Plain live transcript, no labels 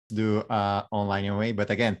do online anyway. But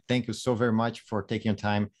again, thank you so very much for taking your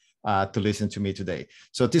time to listen to me today.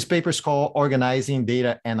 So this paper is called Organizing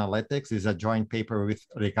Data Analytics. It's a joint paper with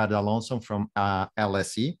Ricardo Alonso from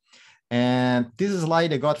LSE. And this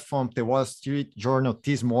slide I got from the Wall Street Journal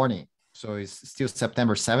this morning. So it's still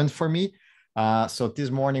September 7th for me. So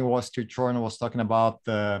this morning, Wall Street Journal was talking about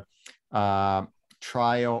the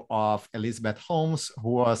trial of Elizabeth Holmes, who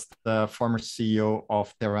was the former CEO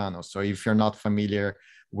of Theranos. So if you're not familiar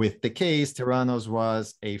with the case, Theranos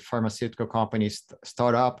was a pharmaceutical company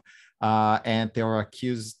startup, and they were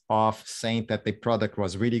accused of saying that the product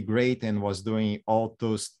was really great and was doing all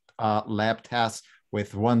those lab tests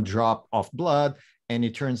with one drop of blood. And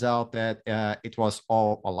it turns out that it was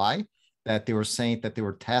all a lie, that they were saying that they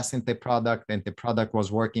were testing the product and the product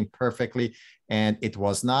was working perfectly, and it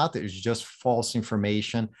was not. It was just false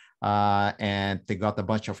information. And they got a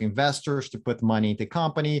bunch of investors to put money in the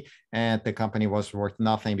company, and the company was worth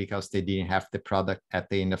nothing because they didn't have the product at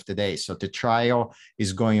the end of the day. So the trial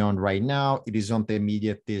is going on right now. It is on the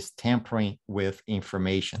media, this tampering with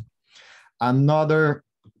information. Another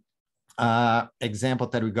example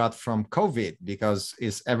that we got from COVID, because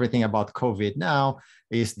it's everything about COVID now,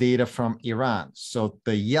 is data from Iran. So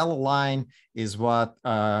the yellow line is what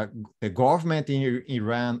the government in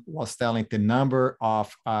Iran was telling the number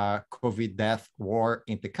of COVID death war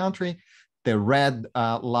in the country. The red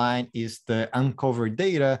line is the uncovered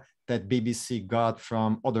data that BBC got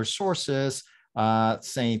from other sources,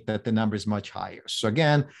 saying that the number is much higher. So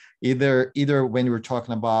again, either when we're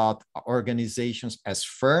talking about organizations as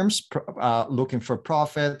firms looking for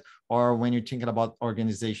profit, or when you're thinking about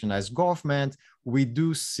organization as government, we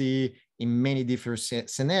do see in many different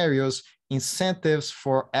scenarios incentives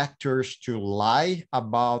for actors to lie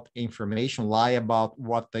about information, lie about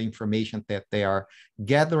what the information that they are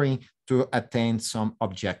gathering to attain some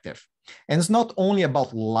objective. And it's not only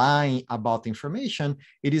about lying about information,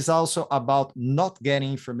 it is also about not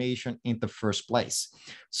getting information in the first place.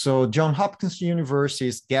 So Johns Hopkins University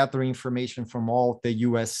is gathering information from all the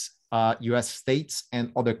US states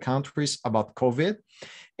and other countries about COVID.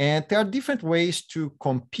 And there are different ways to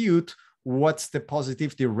compute what's the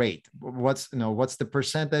positivity rate, what's the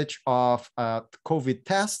percentage of COVID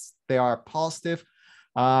tests that are positive.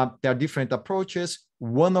 There are different approaches.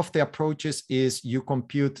 One of the approaches is you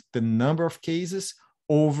compute the number of cases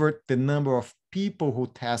over the number of people who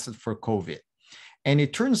tested for COVID. And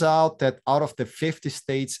it turns out that out of the 50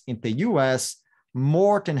 states in the US,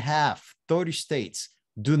 more than half, 30 states,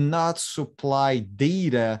 do not supply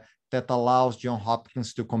data that allows Johns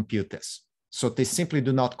Hopkins to compute this. So they simply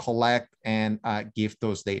do not collect and give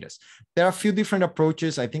those data. There are a few different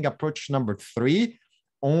approaches. I think approach number 3,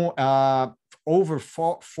 over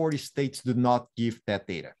 40 states do not give that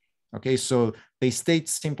data. Okay, so the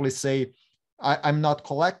states simply say, I'm not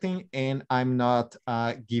collecting and I'm not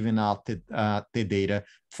giving out the data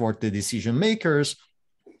for the decision makers,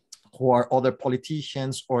 who are other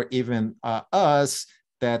politicians or even us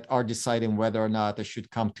that are deciding whether or not I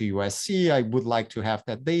should come to USC. I would like to have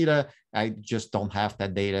that data. I just don't have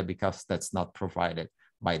that data because that's not provided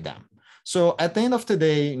by them. So at the end of the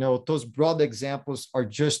day, those broad examples are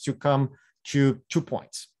just to come to 2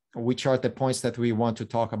 points, which are the points that we want to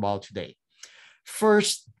talk about today.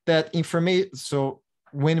 First, that information. So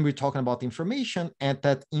when we're talking about information, and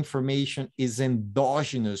that information is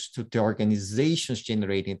endogenous to the organizations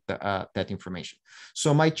generating that information.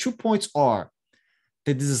 So my 2 points are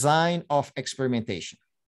the design of experimentation,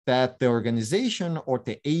 that the organization or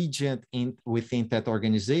the agent within that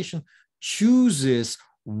organization chooses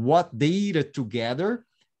what data to gather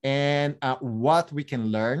and what we can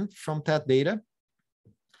learn from that data.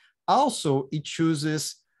 Also, it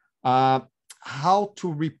chooses how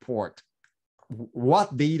to report,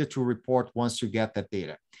 what data to report once you get that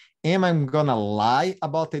data. Am I gonna lie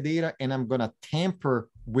about the data and I'm gonna tamper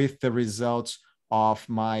with the results of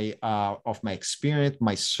my experience,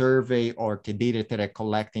 my survey, or the data that I'm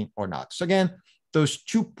collecting or not? So again, those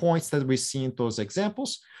 2 points that we see in those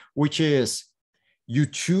examples, which is you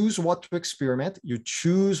choose what to experiment, you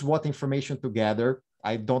choose what information to gather.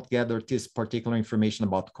 I don't gather this particular information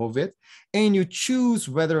about COVID, and you choose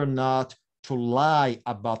whether or not to lie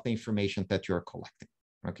about the information that you're collecting.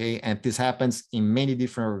 Okay, and this happens in many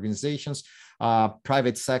different organizations,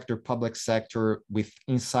 private sector, public sector,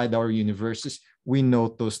 inside our universities. We know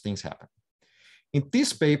those things happen. In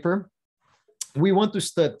this paper, we want to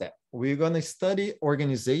study that. We're going to study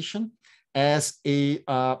organization as a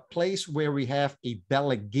place where we have a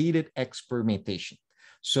delegated experimentation.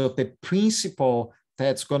 So the principal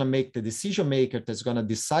that's going to make the decision maker that's going to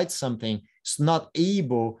decide something is not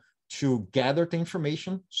able to gather the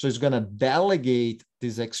information. So it's going to delegate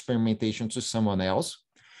this experimentation to someone else.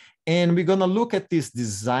 And we're going to look at this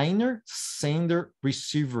designer, sender,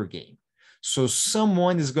 receiver game. So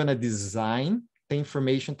someone is going to design the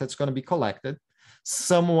information that's going to be collected.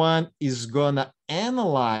 Someone is going to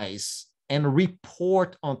analyze and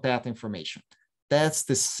report on that information. That's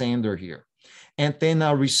the sender here. And then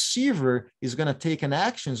a receiver is going to take an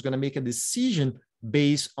action, is going to make a decision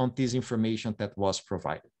based on this information that was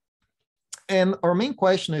provided. And our main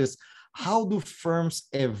question is, how do firms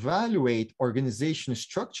evaluate organization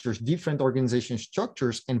structures, different organization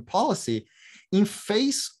structures and policy in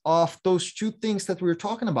face of those two things that we were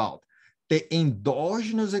talking about, the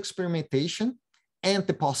endogenous experimentation and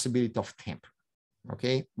the possibility of tampering,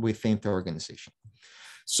 okay, within the organization.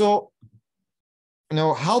 So,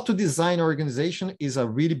 how to design an organization is a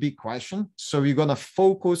really big question. So we're going to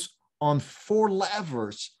focus on 4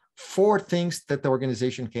 levers, 4 things that the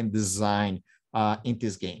organization can design in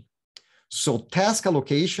this game. So task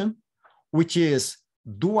allocation, which is,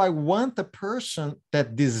 do I want the person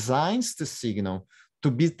that designs the signal to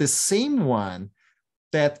be the same one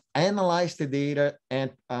that analyzes the data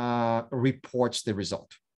and reports the result,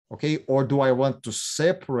 okay? Or do I want to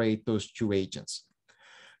separate those 2 agents?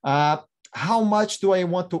 How much do I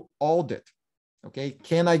want to audit? Okay,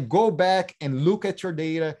 can I go back and look at your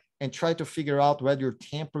data and try to figure out whether you're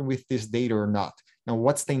tampering with this data or not? Now,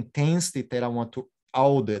 what's the intensity that I want to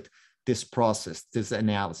audit this process, this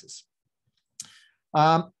analysis?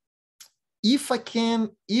 If I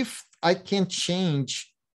can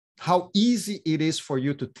change how easy it is for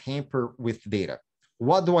you to tamper with data,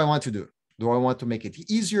 what do I want to do? Do I want to make it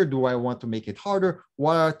easier? Do I want to make it harder?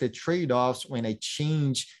 What are the trade-offs when I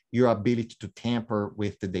change your ability to tamper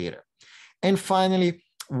with the data? And finally,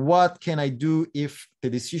 what can I do if the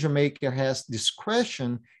decision maker has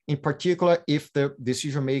discretion, in particular, if the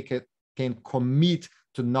decision maker can commit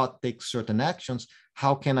to not take certain actions?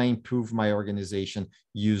 How can I improve my organization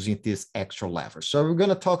using this extra lever? So we're going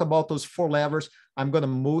to talk about those 4 levers. I'm going to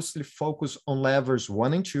mostly focus on levers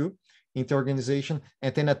 1 and 2 in the organization.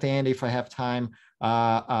 And then at the end, if I have time,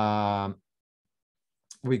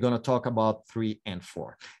 we're going to talk about 3 and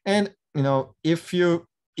 4. And,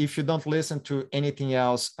 if you don't listen to anything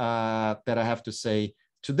else that I have to say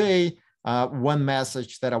today, one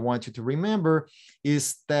message that I want you to remember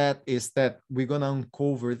is that we're going to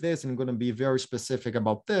uncover this, and I'm going to be very specific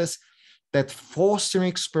about this, that fostering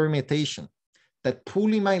experimentation, that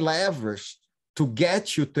pulling my levers to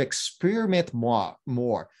get you to experiment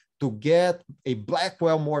more, to get a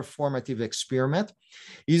Blackwell more formative experiment,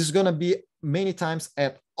 is going to be many times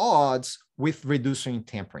at odds with reducing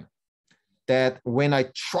tampering. That when I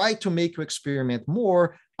try to make you experiment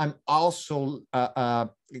more, I'm also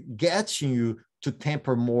getting you to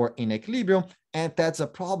tamper more in equilibrium, and that's a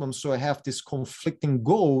problem. So I have these conflicting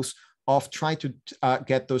goals of trying to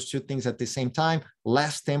get those 2 things at the same time,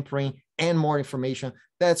 less tampering and more information.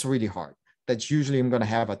 That's really hard. That's usually I'm going to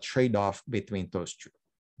have a trade-off between those 2.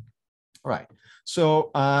 All right,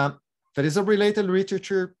 so there is a related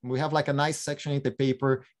literature. We have like a nice section in the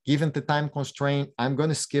paper. Given the time constraint, I'm going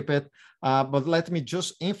to skip it. But let me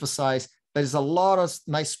just emphasize, there's a lot of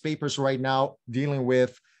nice papers right now dealing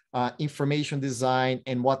with information design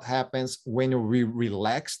and what happens when we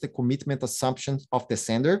relax the commitment assumptions of the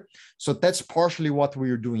sender. So that's partially what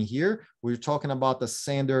we're doing here. We're talking about the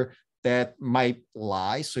sender that might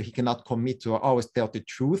lie, so he cannot commit to always tell the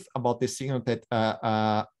truth about the signal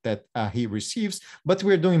that he receives. But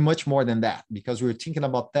we're doing much more than that, because we're thinking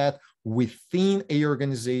about that within a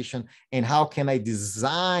organization, and how can I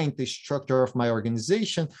design the structure of my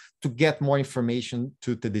organization to get more information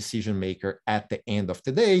to the decision maker at the end of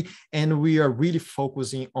the day. And we are really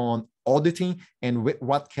focusing on auditing and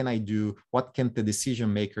what can I do, what can the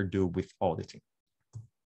decision maker do with auditing.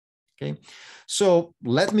 Okay, so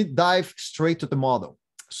let me dive straight to the model.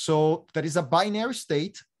 So there is a binary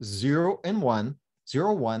state, 0 and 1,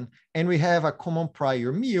 0, 1, and we have a common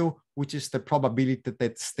prior mu, which is the probability that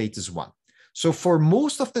that state is 1. So for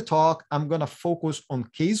most of the talk, I'm going to focus on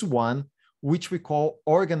case 1, which we call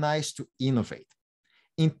organize to innovate.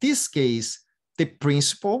 In this case, the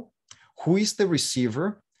principal, who is the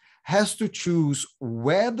receiver, has to choose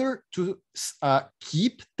whether to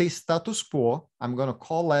keep the status quo, I'm going to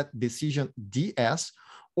call that decision DS,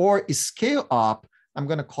 or scale up, I'm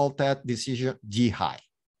going to call that decision D high.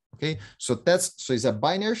 Okay, so it's a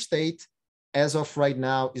binary state. As of right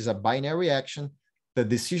now, is a binary action. The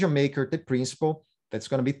decision maker, the principal, that's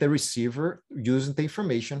going to be the receiver using the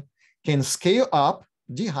information, can scale up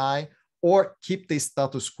D high or keep the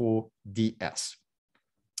status quo DS.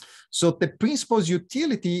 So the principal's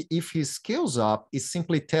utility, if he scales up, is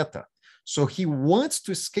simply theta. So he wants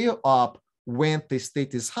to scale up when the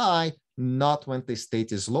state is high, not when the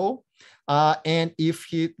state is low. And if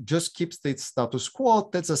he just keeps the status quo,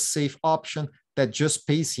 that's a safe option that just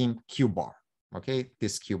pays him Q bar, okay,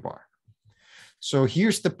 this Q bar. So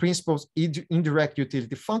here's the principal's indirect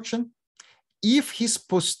utility function. If his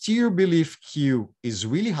posterior belief Q is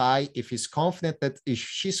really high, if she's confident that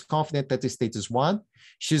the state is 1,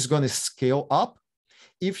 she's going to scale up.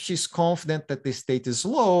 If she's confident that the state is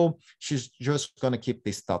low, she's just going to keep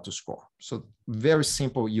the status quo. So very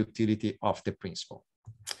simple utility of the principal.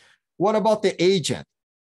 What about the agent?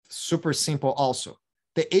 Super simple also.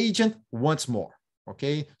 The agent wants more,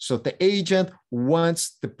 okay? So the agent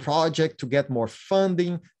wants the project to get more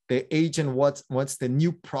funding. The agent wants the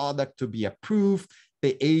new product to be approved.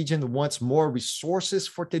 The agent wants more resources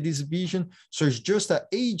for the division. So it's just an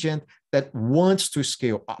agent that wants to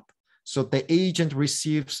scale up. So the agent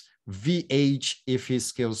receives VH if he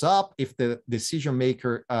scales up, if the decision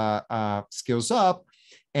maker scales up,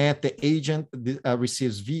 and the agent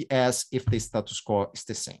receives VS if the status quo is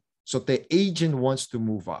the same. So the agent wants to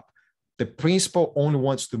move up. The principal only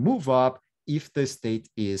wants to move up if the state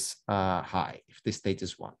is high, if the state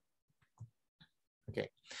is 1. Okay,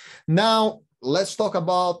 now let's talk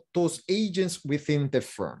about those agents within the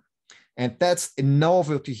firm. And that's a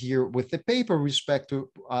novelty here with the paper with respect to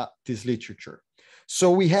this literature.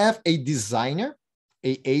 So we have a designer,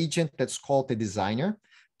 an agent that's called the designer,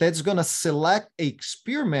 that's going to select an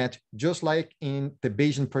experiment, just like in the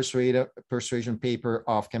Bayesian persuasion paper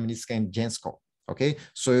of Kamińska and Jensko. Okay,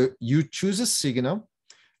 so you choose a signal.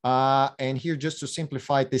 And here, just to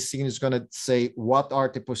simplify, this signal is going to say what are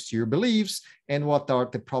the posterior beliefs and what are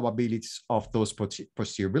the probabilities of those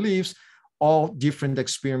posterior beliefs. All different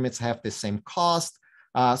experiments have the same cost.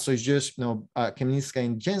 So it's just, Kamińska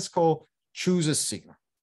and Jensko choose a signal,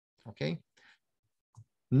 okay?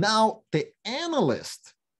 Now, the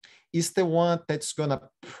analyst is the one that's gonna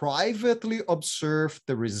privately observe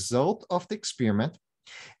the result of the experiment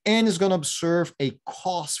and is gonna observe a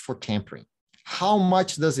cost for tampering. How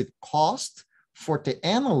much does it cost for the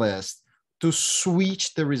analyst to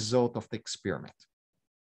switch the result of the experiment?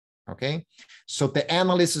 Okay, so the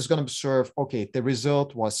analyst is going to observe, okay, the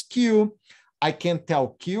result was Q. I can tell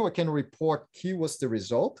Q, I can report Q was the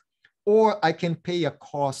result, or I can pay a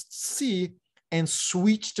cost C and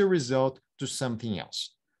switch the result to something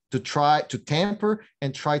else, to try to tamper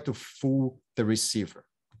and try to fool the receiver.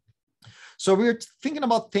 So we're thinking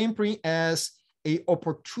about tampering as an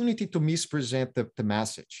opportunity to mispresent the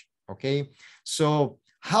message, okay? So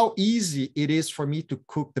how easy it is for me to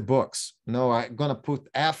cook the books. I'm gonna put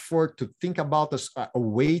effort to think about a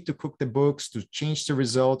way to cook the books, to change the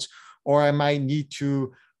results, or I might need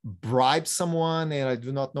to bribe someone, and I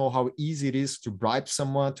do not know how easy it is to bribe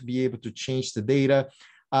someone to be able to change the data.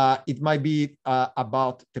 It might be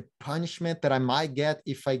about the punishment that I might get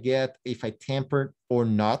if I tamper or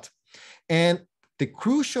not. And the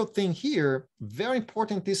crucial thing here, very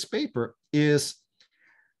important in this paper, is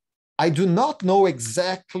I do not know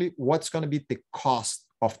exactly what's going to be the cost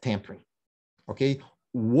of tampering, okay?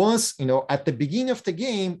 Once, at the beginning of the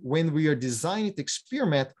game, when we are designing the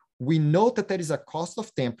experiment, we know that there is a cost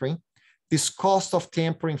of tampering. This cost of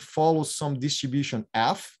tampering follows some distribution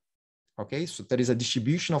F, okay? So there is a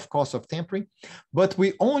distribution of cost of tampering, but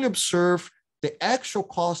we only observe the actual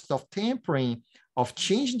cost of tampering, of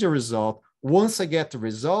changing the result, once I get the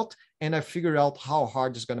result and I figure out how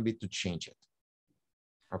hard it's going to be to change it.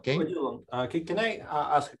 Okay. Odilon, can I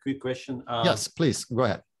ask a quick question? Yes, please go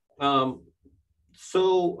ahead.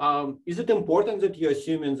 Is it important that you're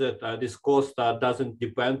assuming that this cost doesn't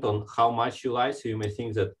depend on how much you lie? So you may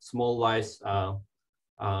think that small lies are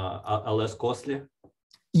less costly.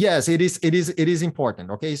 Yes, it is important.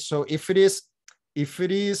 Okay, so if it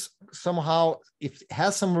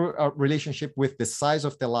has some relationship with the size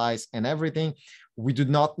of the lies and everything, we do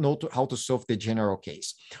not know how to solve the general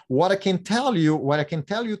case. What I can tell you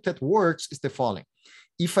that works is the following.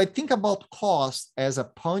 If I think about cost as a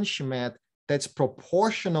punishment that's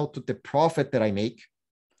proportional to the profit that I make,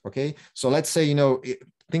 okay? So let's say,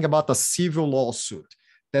 think about a civil lawsuit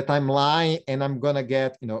that I'm lying and I'm gonna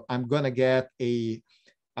get a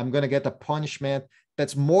punishment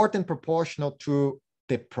that's more than proportional to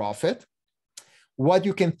the profit. What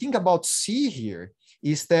you can think about C here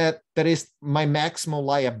is that there is my maximum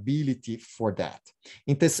liability for that.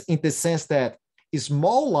 In the sense that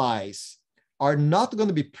small lies are not going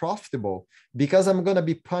to be profitable because I'm going to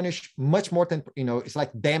be punished much more than, it's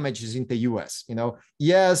like damages in the US,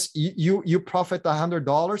 yes, you profit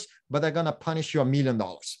 $100, but they're going to punish you $1 million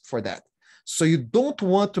for that. So you don't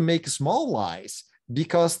want to make small lies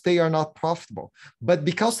because they are not profitable, but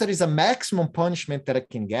because there is a maximum punishment that I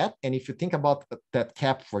can get. And if you think about that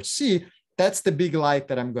cap for C, that's the big lie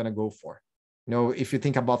that I'm going to go for. You know, if you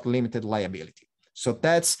think about limited liability. So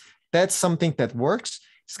that's something that works.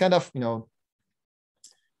 It's kind of, you know,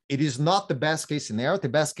 it is not the best case scenario. The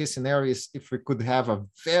best case scenario is if we could have a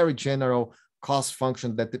very general cost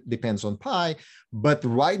function that depends on pi. But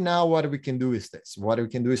right now, what we can do is this. What we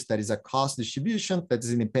can do is that is a cost distribution that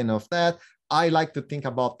is independent of that. I like to think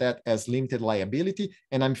about that as limited liability,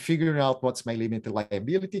 and I'm figuring out what's my limited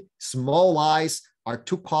liability. Small lies are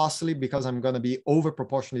too costly because I'm going to be over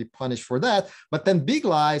proportionally punished for that. But then big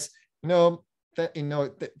lies, they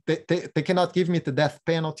cannot give me the death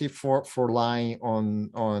penalty for lying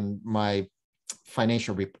on my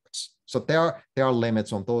financial reports. So there are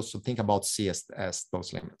limits on those. So think about C as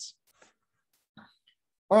those limits.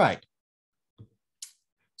 All right.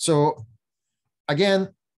 So again,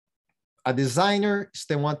 a designer is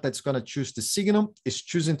the one that's going to choose the signal, is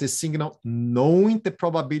choosing the signal knowing the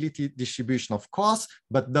probability distribution of costs,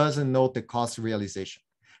 but doesn't know the cost realization.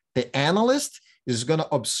 The analyst is going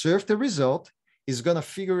to observe the result, is going to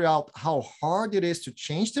figure out how hard it is to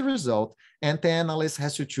change the result, and the analyst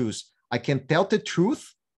has to choose. I can tell the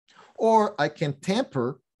truth, or I can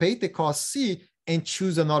tamper, pay the cost C, and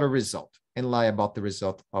choose another result and lie about the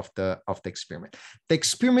result of the experiment. The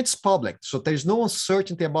experiment's public, so there's no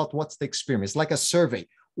uncertainty about what's the experiment. It's like a survey.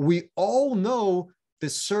 We all know the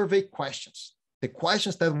survey questions. The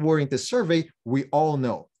questions that were in the survey, we all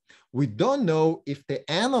know. We don't know if the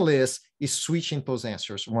analyst is switching those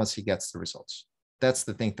answers once he gets the results. That's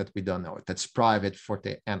the thing that we don't know. That's private for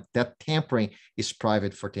and that tampering is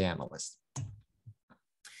private for the analyst.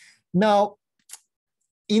 Now,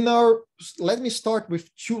 let me start with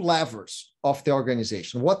two levers of the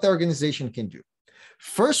organization, what the organization can do.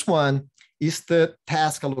 First one is the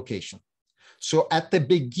task allocation. So at the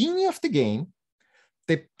beginning of the game,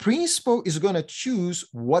 the principal is going to choose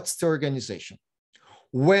what's the organization.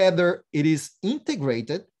 Whether it is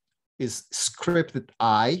integrated, is scripted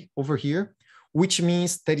I over here, which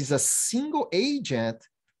means there is a single agent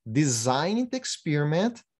designing the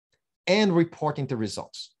experiment and reporting the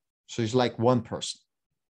results. So it's like one person.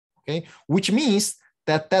 Okay, which means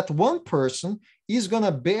that one person is going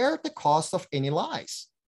to bear the cost of any lies.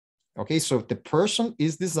 Okay, so the person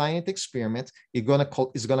is designing the experiment, is going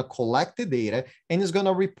to collect the data and is going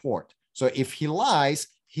to report. So if he lies,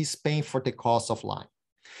 he's paying for the cost of lying.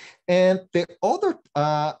 And the other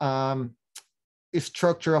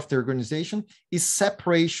structure of the organization is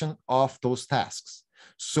separation of those tasks.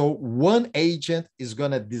 So one agent is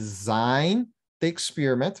going to design the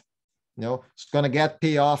experiment. It's going to get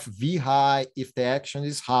payoff V high if the action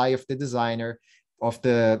is high of the designer, of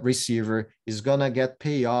the receiver, is going to get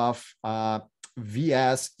payoff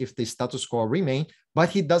VS if the status quo remain, but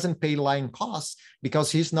he doesn't pay lying costs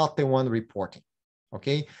because he's not the one reporting.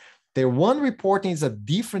 Okay, the one reporting is a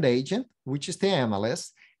different agent, which is the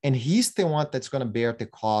analyst, and he's the one that's going to bear the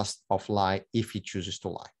cost of lie if he chooses to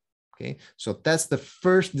lie. Okay, so that's the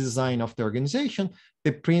first design of the organization.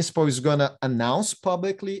 The principal is going to announce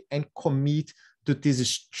publicly and commit to this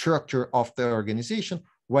structure of the organization,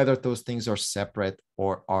 whether those things are separate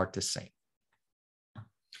or are the same.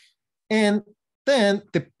 And then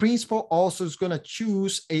the principal also is going to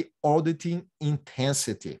choose a auditing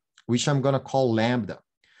intensity, which I'm going to call lambda.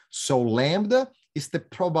 So lambda is the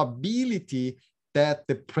probability that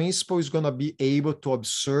the principal is going to be able to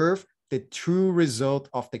observe the true result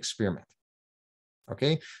of the experiment.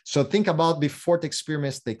 Okay, so think about before the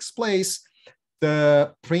experiment takes place,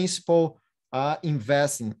 the principal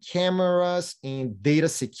invests in cameras, in data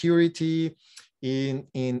security,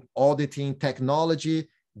 in auditing technology,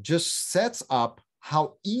 just sets up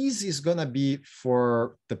how easy it's going to be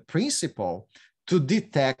for the principal to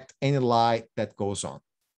detect any lie that goes on.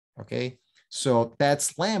 Okay, so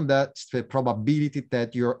that's lambda, it's the probability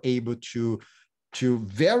that you're able to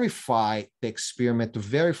verify the experiment, to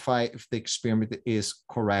verify if the experiment is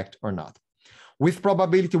correct or not. With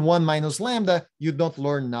probability 1 minus lambda, you don't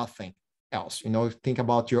learn nothing else. Think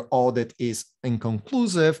about your audit is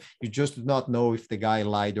inconclusive. You just do not know if the guy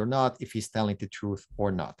lied or not, if he's telling the truth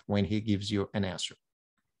or not when he gives you an answer.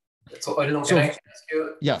 So, Odilon, can I ask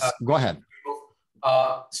you? Yes, go ahead.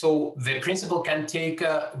 So the principal can take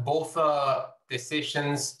both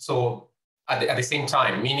decisions, so at the same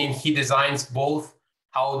time, meaning he designs both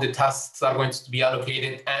how the tasks are going to be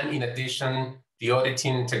allocated and in addition, the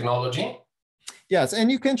auditing technology? Yes,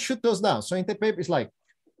 and you can shoot those down. So in the paper, it's like,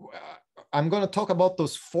 I'm going to talk about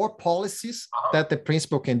those 4 policies that the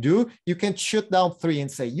principal can do. You can shoot down 3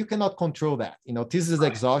 and say, you cannot control that. You know, this is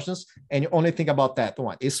exogenous and you only think about that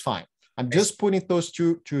one. It's fine. I'm just putting those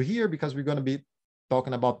two here because we're going to be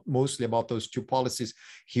talking about mostly about those 2 policies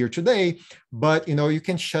here today, but you know, you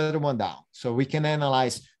can shut one down. So we can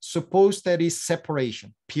analyze, suppose that is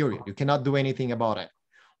separation, period. You cannot do anything about it.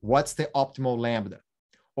 What's the optimal lambda?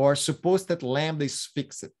 Or suppose that lambda is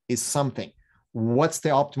fixed, is something. What's the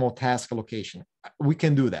optimal task allocation? We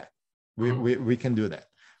can do that. We can do that.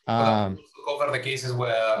 Cover the cases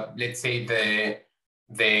where, let's say,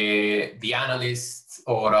 the analyst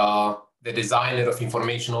or the designer of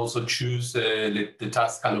information also choose the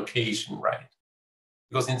task allocation, right?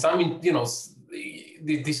 Because in some, you know,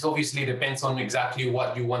 this obviously depends on exactly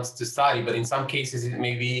what you want to study, but in some cases it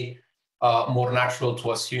may be more natural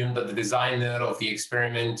to assume that the designer of the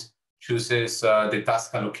experiment chooses the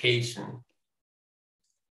task allocation.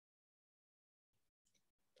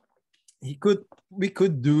 We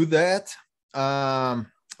could do that.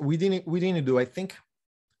 We didn't do. I think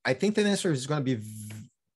the answer is going to be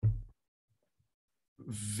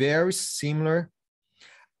very similar.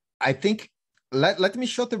 I think let me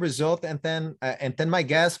show the result, and then my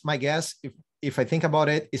guess if I think about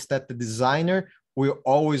it is that the designer will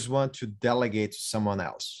always want to delegate to someone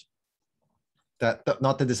else.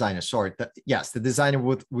 Not the designer, sorry. Yes, the designer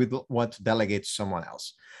would want to delegate to someone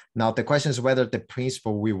else. Now, the question is whether the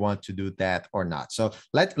principal will want to do that or not. So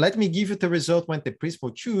let me give you the result when the principal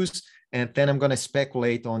choose, and then I'm going to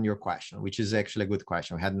speculate on your question, which is actually a good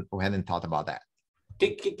question. We hadn't thought about that.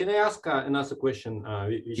 Can I ask another question,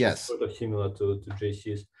 which is sort of similar to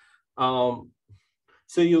JC's?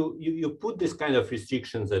 So you put this kind of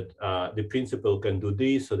restrictions that the principal can do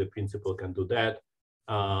this, or the principal can do that.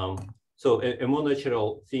 So a more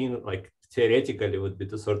natural thing, like theoretically, would be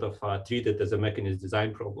to sort of treat it as a mechanism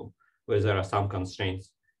design problem, where there are some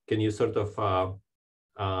constraints. Can you sort of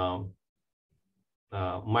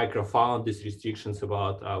microfound these restrictions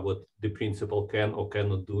about what the principal can or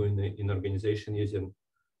cannot do in organization using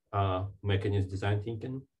mechanism design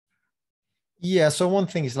thinking? Yeah. So one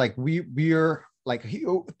thing is like we're like,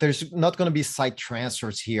 there's not going to be site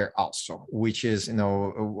transfers here also, which is, you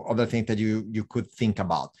know, other thing that you could think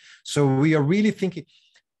about. So we are really thinking,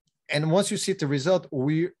 and once you see the result,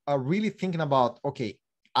 we are really thinking about, okay,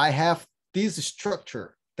 I have this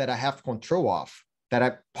structure that I have control of, that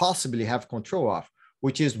I possibly have control of,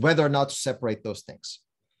 which is whether or not to separate those things.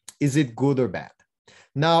 Is it good or bad?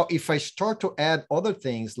 Now, if I start to add other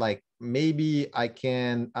things, like maybe I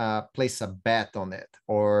can place a bet on it,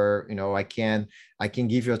 or, you know, I can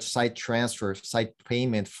give you a site transfer, site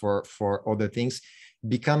payment for other things,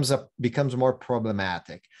 becomes more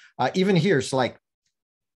problematic. Even here, it's like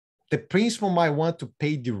the principal might want to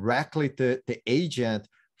pay directly to the agent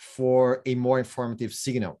for a more informative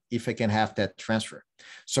signal if I can have that transfer.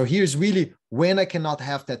 So here's really when I cannot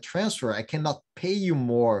have that transfer, I cannot pay you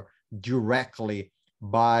more directly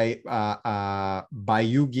by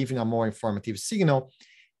you giving a more informative signal.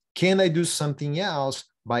 Can I do something else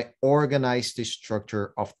by organize the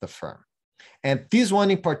structure of the firm? And this one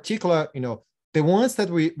in particular, you know, the ones that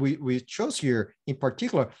we chose here in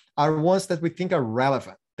particular are ones that we think are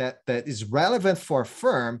relevant, that is relevant for a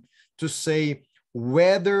firm to say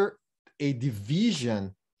whether a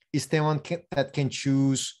division is the one that can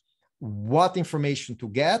choose what information to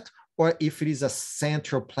get, or if it is a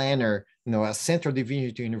central planner, you know, a central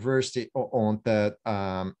division to university on the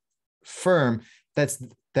firm that's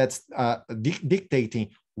dictating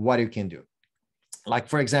what you can do. Like,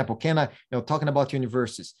 for example, can I, you know, talking about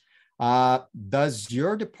universities, does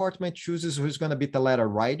your department chooses who's going to be the letter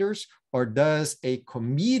writers, or does a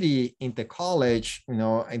committee in the college, you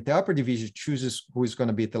know, in the upper division chooses who is going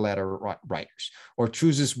to be the letter writers, or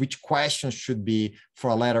chooses which questions should be for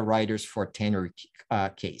a letter writers for tenure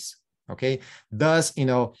case? Okay. Does, you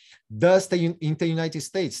know, in the United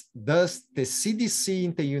States, does the CDC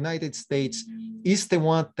in the United States is the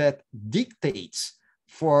one that dictates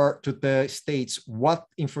to the states what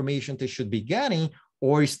information they should be getting,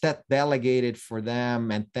 or is that delegated for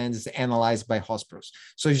them and then is analyzed by hospitals?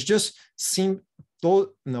 So it's just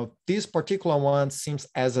this particular one seems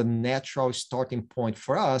as a natural starting point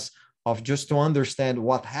for us of just to understand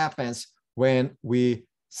what happens when we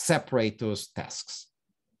separate those tasks.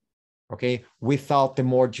 Okay, without the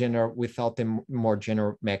more general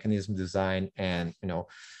mechanism design and, you know,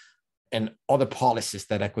 and other policies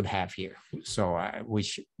that I could have here. So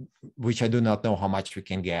which I do not know how much we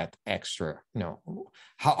can get extra, you know,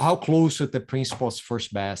 how close to the principal's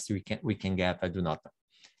first best we can get. I do not know.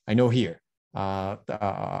 I know here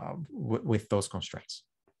with those constraints.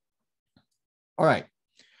 All right.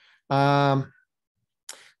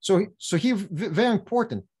 So here, very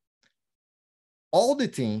important,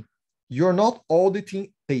 auditing, you're not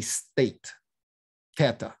auditing the state,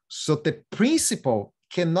 theta. So the principal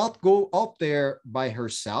cannot go out there by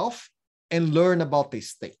herself and learn about the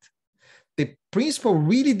state. The principal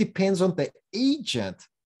really depends on the agent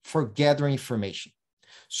for gathering information.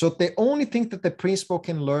 So the only thing that the principal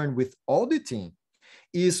can learn with auditing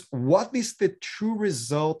is what is the true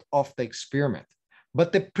result of the experiment.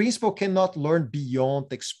 But the principal cannot learn beyond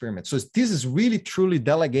the experiment. So this is really truly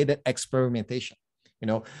delegated experimentation. You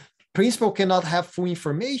know, principal cannot have full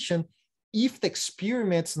information if the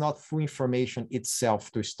experiment is not full information itself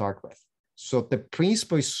to start with. So the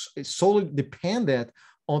principal is solely dependent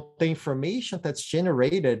on the information that's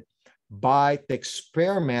generated by the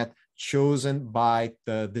experiment chosen by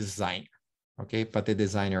the designer, okay, but the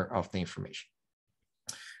designer of the information.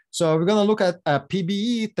 So we're going to look at a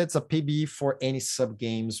PBE. That's a PBE for any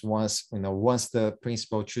subgames once the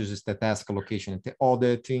principal chooses the task allocation and the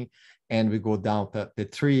auditing, and we go down to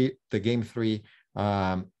the game 3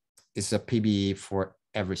 is a PBE for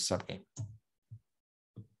every subgame.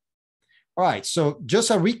 All right, so just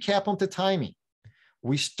a recap on the timing.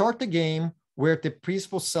 We start the game where the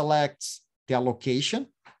principal selects the allocation,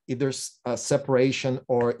 either separation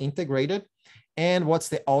or integrated, and what's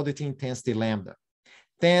the auditing intensity lambda.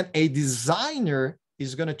 Then a designer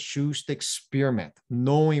is going to choose the experiment,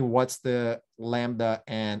 knowing what's the lambda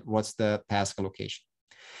and what's the task allocation.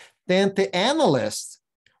 Then the analyst,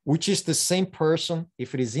 which is the same person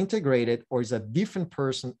if it is integrated or is a different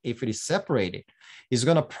person if it is separated, is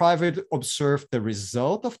going to privately observe the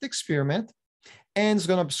result of the experiment and is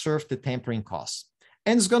going to observe the tampering costs.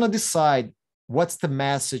 And is going to decide what's the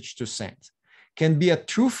message to send. Can be a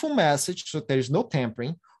truthful message, so there is no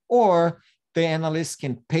tampering, or the analyst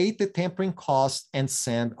can pay the tampering cost and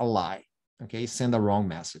send a lie, okay, send a wrong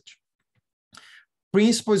message.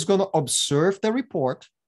 Principal is going to observe the report,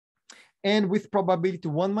 and with probability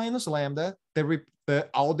 1 minus lambda, the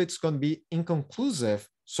audit's going to be inconclusive,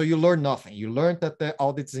 so you learn nothing. You learned that the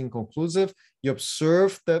audit is inconclusive, you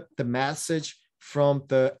observe the message from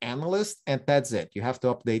the analyst, and that's it. You have to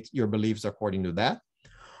update your beliefs according to that.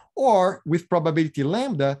 Or with probability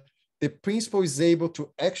lambda, the principal is able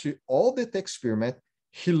to actually audit the experiment.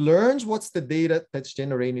 He learns what's the data that's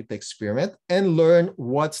generating the experiment and learn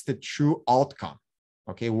what's the true outcome.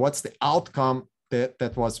 Okay, what's the outcome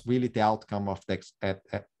that was really the outcome of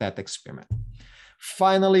that experiment.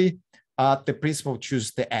 Finally, the principal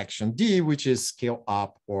chooses the action D, which is scale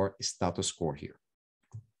up or status quo here.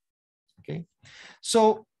 Okay,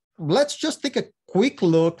 so let's just take a quick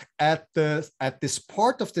look at this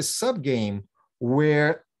part of the subgame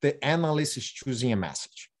where the analyst is choosing a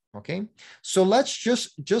message, okay? So let's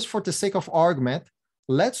just for the sake of argument,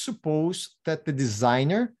 let's suppose that the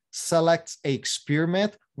designer selects an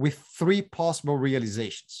experiment with 3 possible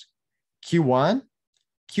realizations, Q1,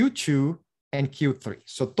 Q2, and Q3.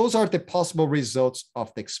 So those are the possible results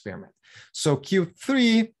of the experiment. So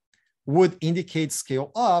Q3 would indicate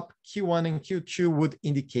scale up, Q1 and Q2 would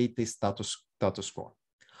indicate the status quo.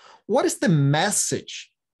 What is the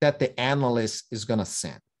message that the analyst is gonna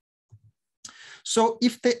send? So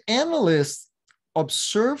if the analyst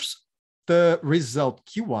observes the result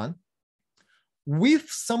Q1, with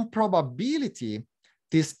some probability,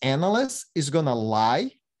 this analyst is going to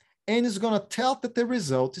lie and is going to tell that the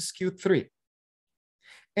result is Q3.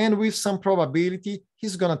 And with some probability,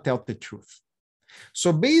 he's going to tell the truth.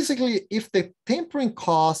 So basically, if the tampering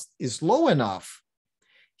cost is low enough,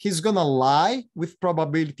 he's going to lie with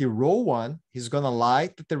probability rho 1. He's going to lie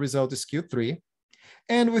that the result is Q3.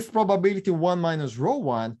 And with probability 1 minus rho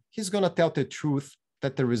 1, he's going to tell the truth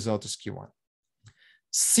that the result is Q1.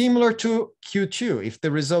 Similar to Q2, if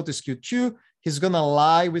the result is Q2, he's going to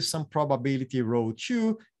lie with some probability rho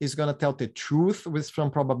 2. He's going to tell the truth with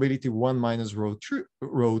some probability 1 minus rho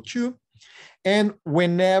 2. And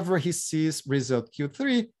whenever he sees result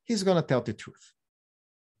Q3, he's going to tell the truth.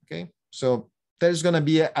 Okay, so there's going to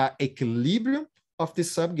be an equilibrium of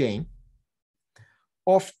this subgame.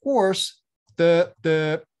 Of course,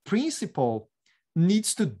 the principal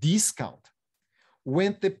needs to discount.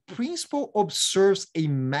 When the principal observes a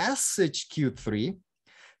message Q3,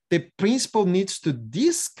 the principal needs to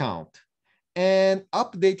discount and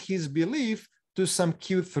update his belief to some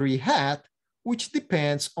Q3 hat, which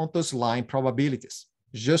depends on those line probabilities,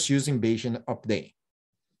 just using Bayesian updating.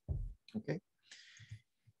 Okay.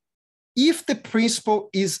 If the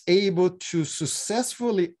principal is able to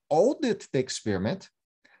successfully audit the experiment,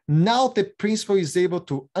 now the principal is able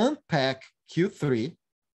to unpack Q3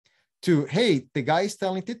 to, hey, the guy is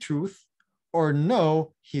telling the truth, or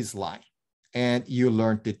no, he's lying. and you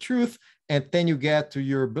learn the truth, and then you get to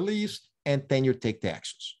your beliefs, and then you take the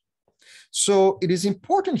actions. So it is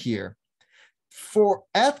important here for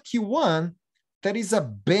at Q1, there is a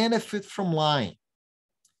benefit from lying.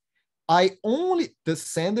 The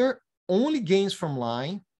sender only gains from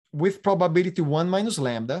lying with probability 1 minus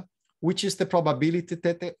lambda, which is the probability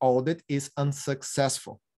that the audit is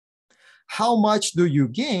unsuccessful. How much do you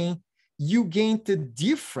gain? You gain the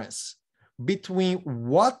difference between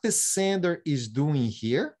what the sender is doing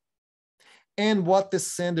here and what the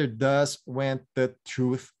sender does when the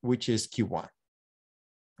truth, which is Q1.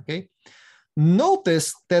 Okay.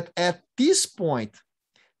 Notice that at this point,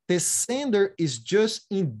 the sender is just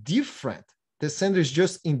indifferent. The sender is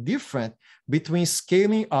just indifferent between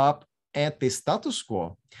scaling up and the status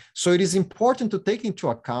quo. So it is important to take into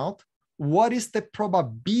account what is the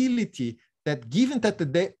probability that, given that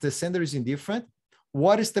the sender is indifferent,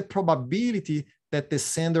 what is the probability that the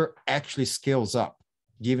sender actually scales up,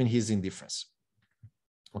 given his indifference?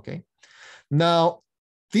 Okay. Now,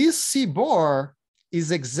 this C bar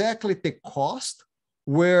is exactly the cost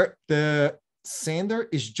where the sender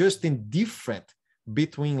is just indifferent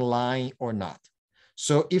between lying or not.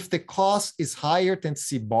 So if the cost is higher than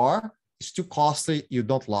C bar, it's too costly, you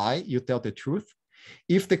don't lie, you tell the truth.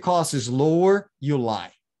 If the cost is lower, you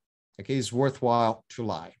lie. Okay, it's worthwhile to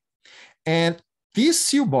lie. And this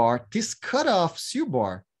C bar, this cutoff C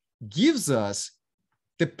bar, gives us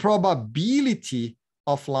the probability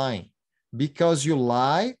of lying, because you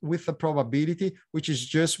lie with a probability, which is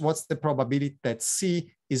just what's the probability that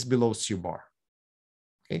C is below C bar.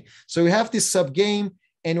 Okay, so you have this subgame,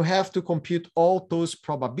 and you have to compute all those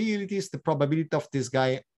probabilities, the probability of this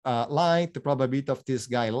guy lying, the probability of this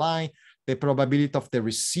guy lying, the probability of the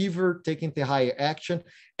receiver taking the higher action,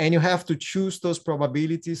 and you have to choose those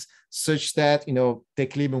probabilities such that, you know, the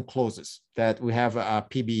equilibrium closes, that we have a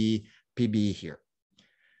PBE here.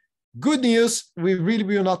 Good news, we really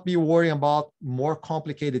will not be worrying about more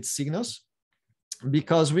complicated signals,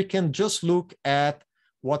 because we can just look at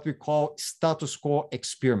what we call status quo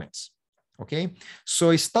experiments. Okay,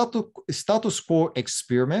 so a status quo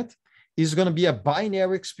experiment is going to be a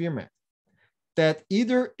binary experiment that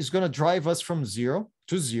either is going to drive us from 0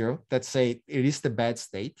 to 0, let's say it is the bad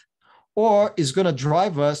state, or is going to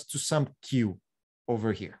drive us to some Q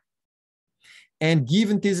over here. And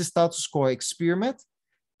given this status quo experiment,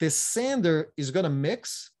 the sender is going to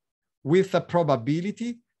mix with a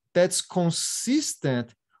probability that's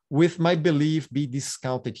consistent with my belief be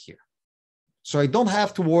discounted here. So I don't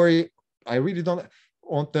have to worry. I really don't,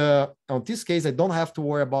 on this case, I don't have to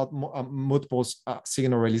worry about multiple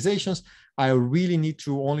signal realizations. I really need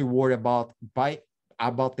to only worry about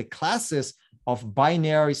the classes of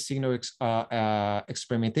binary signal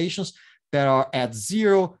experimentations that are at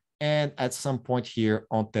 0 and at some point here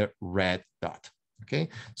on the red dot. Okay,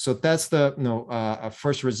 so that's the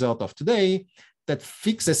first result of today, that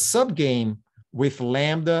fixes subgame with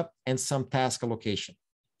lambda and some task allocation.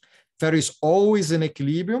 There is always an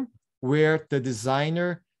equilibrium where the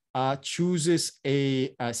designer chooses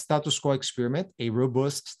a status quo experiment, a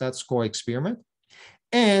robust status quo experiment.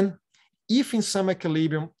 And if in some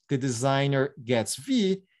equilibrium the designer gets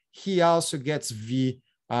V, he also gets V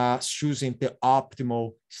choosing the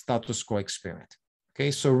optimal status quo experiment.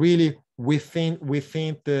 Okay, so really within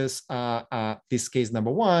this this case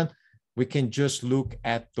number 1, we can just look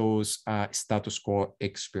at those status quo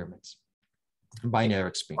experiments, binary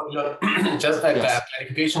experiment. Just a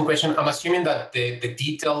clarification question. I'm assuming that the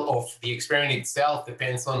detail of the experiment itself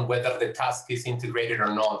depends on whether the task is integrated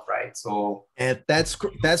or not, right? So that's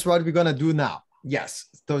what we're gonna do now. Yes,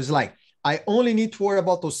 so it's like I only need to worry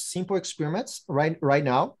about those simple experiments right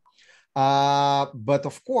now, but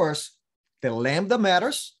of course the lambda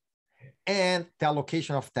matters and the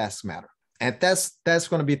allocation of tasks matter, and that's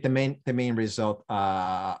going to be the main result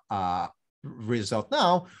result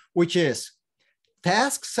now, which is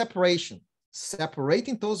task separation,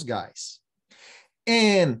 separating those guys,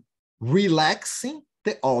 and relaxing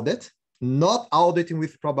the audit, not auditing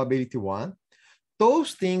with probability 1.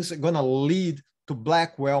 Those things are going to lead to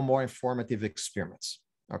Blackwell more informative experiments.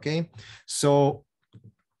 Okay, so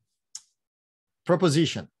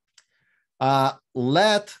proposition.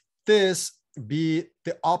 Let this be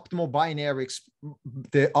the optimal binary,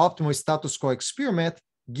 the optimal status quo experiment,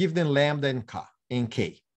 given lambda and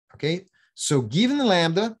k. Okay, so given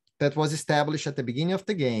lambda that was established at the beginning of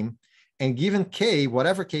the game, and given k,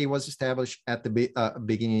 whatever k was established at the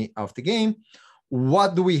beginning of the game,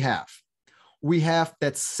 what do we have? We have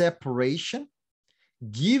that separation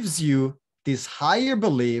gives you this higher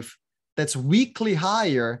belief that's weakly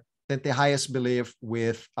higher than the highest belief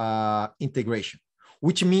with integration.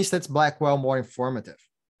 which means that's Blackwell more informative,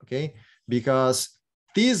 okay? Because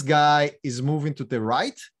this guy is moving to the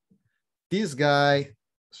right. This guy,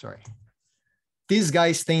 sorry. This guy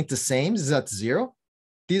is staying the same, is at 0.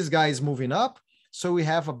 This guy is moving up. So we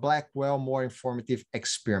have a Blackwell more informative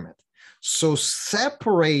experiment. So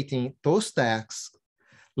separating those tasks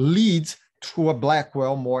leads to a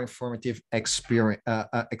Blackwell more informative experiment.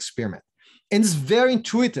 And it's very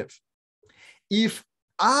intuitive. If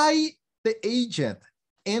I, the agent,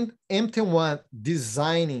 and am the one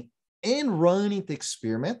designing and running the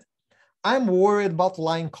experiment, I'm worried about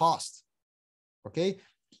line cost, okay?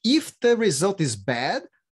 If the result is bad,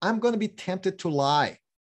 I'm going to be tempted to lie.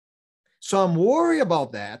 So I'm worried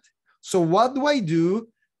about that. So what do?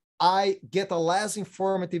 I get a less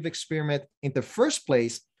informative experiment in the first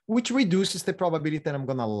place, which reduces the probability that I'm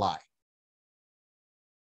going to lie.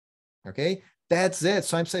 Okay, that's it.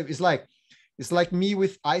 So I'm saying it's like me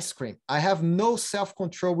with ice cream. I have no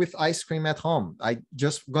self-control with ice cream at home. I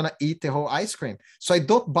just gonna eat the whole ice cream. So I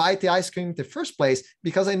don't buy the ice cream in the first place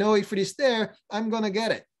because I know if it is there, I'm gonna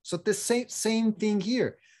get it. So the same thing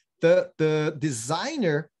here. The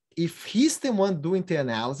designer, if he's the one doing the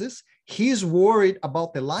analysis, he's worried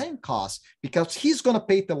about the line cost because he's gonna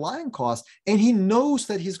pay the line cost and he knows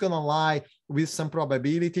that he's gonna lie with some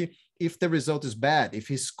probability. If the result is bad, if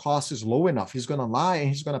his cost is low enough, he's going to lie and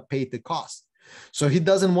he's going to pay the cost. So he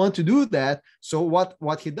doesn't want to do that. So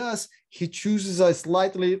what he does, he chooses a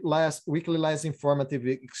slightly weakly less informative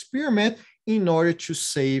experiment in order to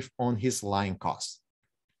save on his line cost.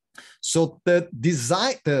 So the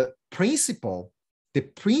principal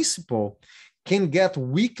can get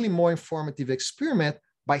weakly more informative experiment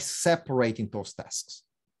by separating those tasks.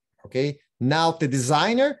 Okay. Now the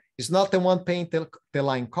designer is not the one paying the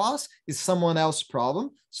line cost, it's someone else's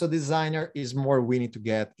problem. So designer is more willing to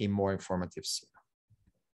get a more informative signal.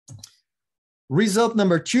 Result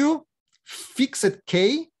number 2, fixed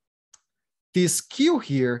K. This Q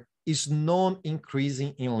here is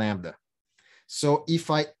non-increasing in lambda. So if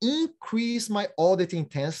I increase my audit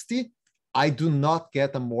intensity, I do not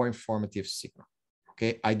get a more informative signal.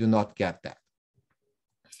 Okay, I do not get that.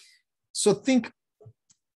 So think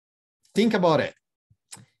about it.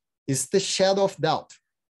 It's the shadow of doubt.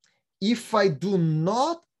 If I do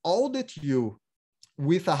not audit you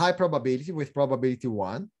with a high probability, with probability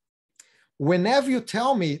 1, whenever you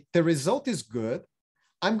tell me the result is good,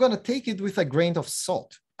 I'm going to take it with a grain of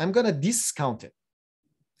salt. I'm going to discount it.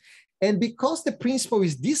 And because the principal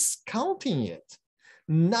is discounting it,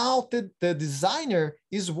 now the designer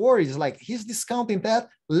is worried. It's like he's discounting that.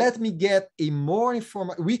 Let me get a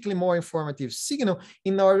weekly more informative signal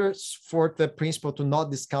in order for the principal to not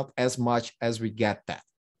discount as much as we get that.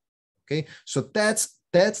 Okay, so that's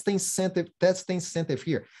the incentive. That's the incentive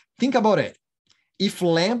here. Think about it. If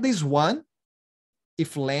lambda is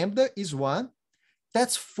 1,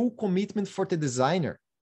 that's full commitment for the designer.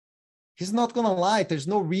 He's not going to lie. There's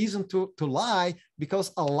no reason to lie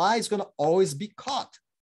because a lie is going to always be caught.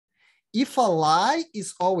 If a lie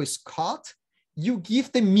is always caught, you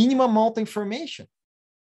give the minimum amount of information.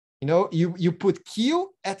 You know, you put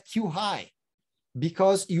Q at Q high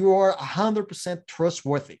because you are 100%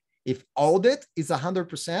 trustworthy. If audit is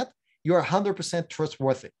 100%, you're 100%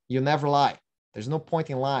 trustworthy. You never lie. There's no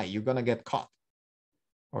point in lying. You're going to get caught.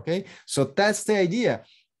 Okay, so that's the idea,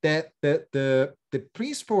 that the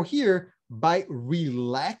principle here, by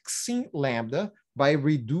relaxing lambda, by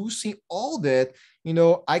reducing all that, you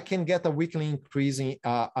know, I can get a weakly increasing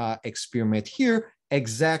experiment here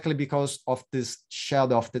exactly because of this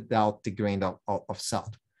shadow of the doubt, the grain of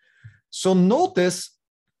salt. So notice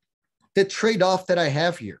the trade-off that I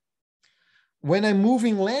have here. When I'm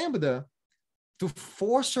moving lambda to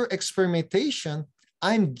force experimentation,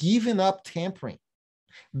 I'm giving up tampering.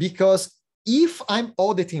 Because if I'm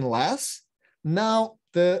auditing less, now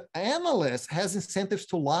the analyst has incentives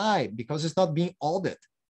to lie because it's not being audited.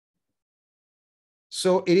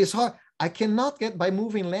 So it is hard. I cannot get, by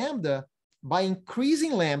moving lambda, by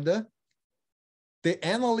increasing lambda, the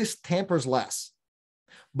analyst tampers less,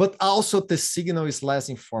 but also the signal is less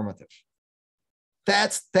informative.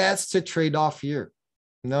 That's the trade-off here.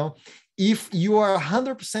 You know, if you are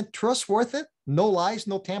 100% trustworthy, no lies,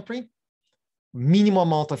 no tampering, minimum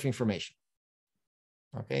amount of information.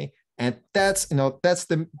 Okay, and that's, you know, that's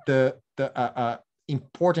the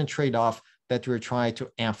important trade-off that we're trying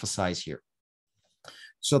to emphasize here.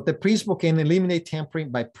 So the principle can eliminate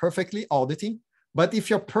tampering by perfectly auditing, but if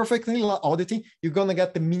you're perfectly auditing, you're going to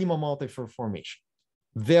get the minimum amount of information,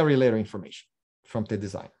 very little information from the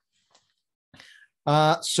designer.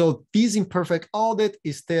 So this imperfect audit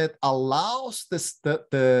is that allows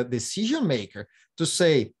the decision maker to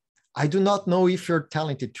say, I do not know if you're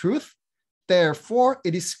telling the truth. Therefore,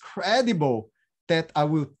 it is credible that I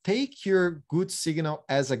will take your good signal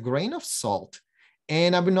as a grain of salt,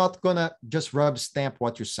 and I'm not gonna just rub stamp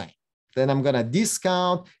what you're saying. Then I'm gonna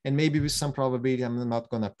discount, and maybe with some probability, I'm not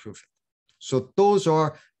gonna prove it. So those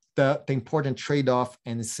are the important trade-off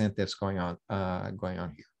and incentives going on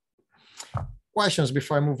here. Questions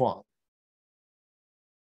before I move on?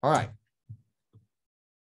 All right.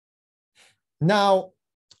 Now,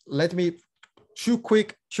 let me two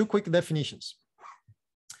quick definitions.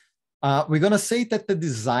 We're gonna say that the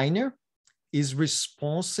designer is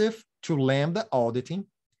responsive to Lambda auditing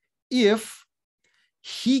if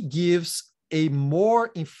he gives a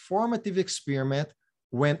more informative experiment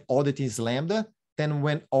when audit is Lambda than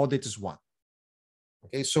when audit is 1.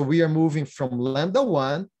 Okay, so we are moving from Lambda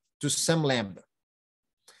 1 to some Lambda.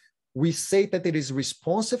 We say that it is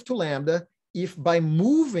responsive to Lambda if by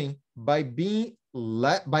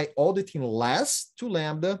auditing less to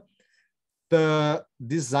Lambda, the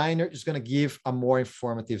designer is going to give a more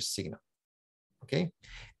informative signal. Okay,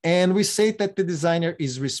 and we say that the designer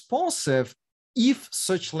is responsive if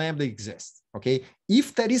such Lambda exists. Okay,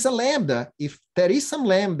 if there is a Lambda, if there is some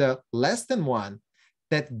Lambda less than 1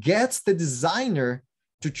 that gets the designer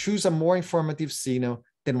to choose a more informative signal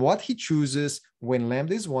than what he chooses when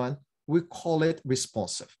Lambda is 1, we call it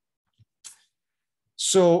responsive.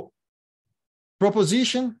 So,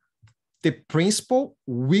 proposition, the principal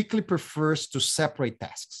weakly prefers to separate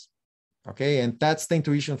tasks. Okay, and that's the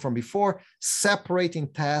intuition from before. Separating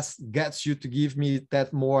tasks gets you to give me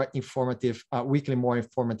that more informative, weakly more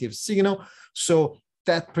informative signal. So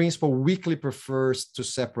that principal weakly prefers to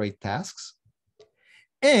separate tasks.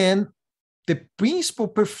 And the principal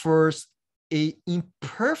prefers a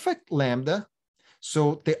imperfect Lambda.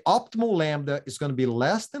 So the optimal Lambda is going to be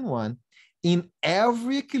less than 1 in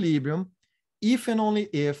every equilibrium, if and only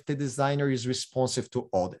if the designer is responsive to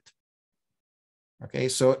audit. Okay,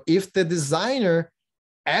 so if the designer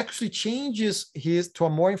actually changes his to a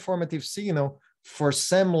more informative signal for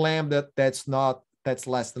some Lambda that's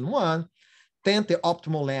less than 1, then the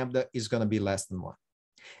optimal Lambda is going to be less than 1.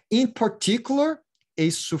 In particular,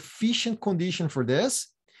 a sufficient condition for this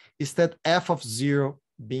is that f of 0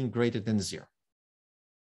 being greater than 0.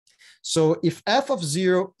 So if f of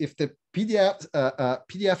 0, if the PDF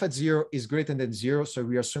at 0 is greater than 0, so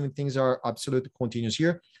we are assuming things are absolutely continuous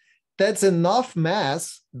here, that's enough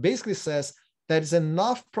mass, basically says there is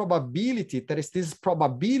enough probability, there is this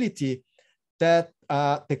probability that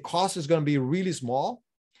the cost is going to be really small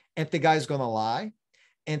and the guy is going to lie.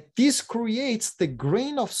 And this creates the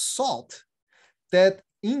grain of salt that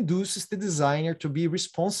induces the designer to be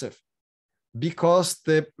responsive because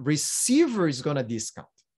the receiver is going to discount.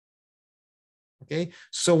 Okay,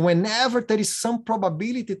 so whenever there is some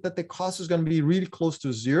probability that the cost is going to be really close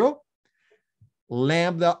to 0,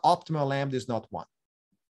 Lambda, optimal Lambda is not 1.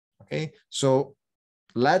 Okay, so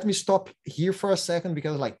let me stop here for a second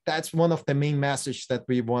because that's one of the main messages that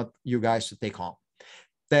we want you guys to take home.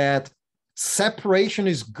 That separation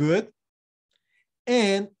is good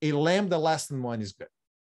and a Lambda less than 1 is good.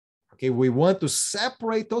 Okay, we want to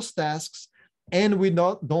separate those tasks and we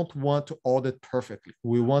don't want to audit perfectly.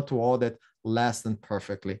 We want to audit less than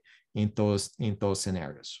perfectly in those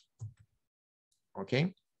scenarios.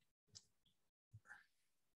 Okay.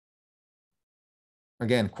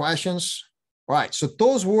 Again, questions? All right, so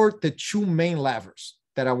those were the two main levers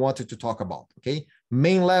that I wanted to talk about, okay?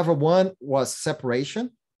 Main lever 1 was separation.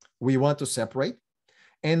 We want to separate.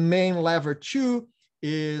 And main lever 2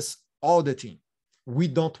 is auditing. We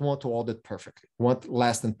don't want to audit perfectly. We want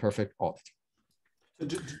less than perfect auditing.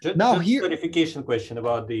 Now just here, clarification question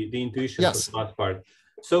about the intuition yes. for the last part.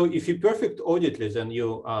 So if you perfect auditless, then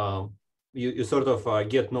you sort of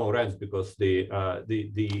get no rents because the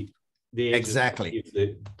exactly is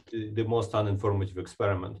the most uninformative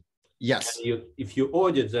experiment. Yes. And if you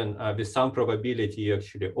audit, then with some probability you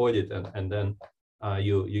actually audit, and then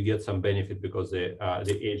you get some benefit because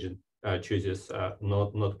the agent chooses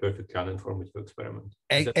not perfectly uninformative experiment.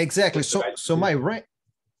 Exactly. So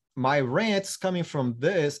my rent's coming from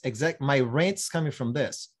this. My rent's coming from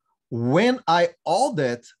this. When I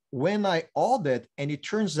audit, and it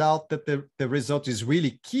turns out that the result is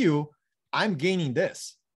really Q, I'm gaining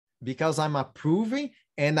this because I'm approving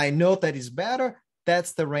and I know that it's better.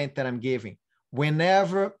 That's the rent that I'm giving.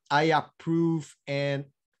 Whenever I approve and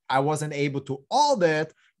I wasn't able to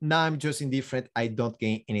audit, now I'm just indifferent. I don't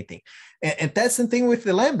gain anything. And that's the thing with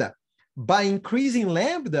the Lambda. By increasing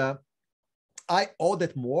Lambda, I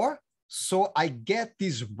audit more, so I get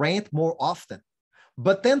this rent more often.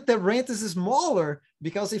 But then the rent is smaller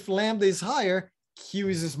because if Lambda is higher, Q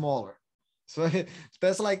is smaller. So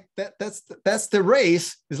that's like that's the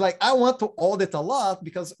race. It's like I want to audit a lot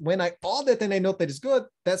because when I audit and I know that it's good,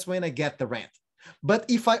 that's when I get the rent. But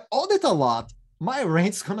if I audit a lot, my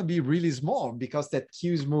rent's gonna be really small because that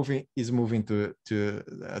Q is moving to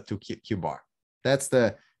Q bar. That's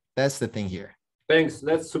the thing here. Thanks.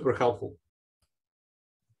 That's super helpful.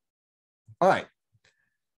 All right.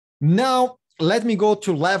 Now let me go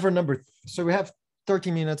to lever number 3. So we have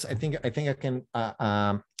 30 minutes. I think I can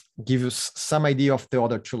give you some idea of the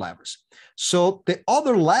other 2 levers. So the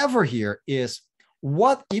other lever here is,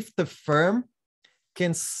 what if the firm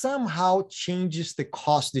can somehow changes the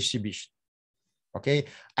cost distribution? Okay,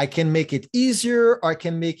 I can make it easier, or I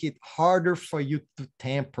can make it harder for you to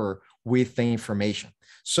tamper with the information.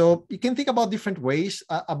 So you can think about different ways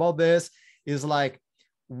about this. Is like,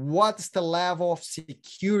 what's the level of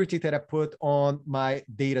security that I put on my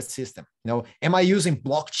data system? Am I using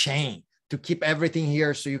blockchain to keep everything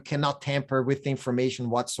here so you cannot tamper with the information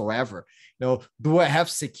whatsoever? Do I have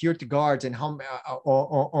security guards and how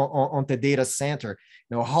on the data center?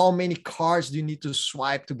 How many cards do you need to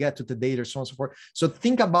swipe to get to the data, so on and so forth. So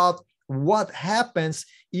think about what happens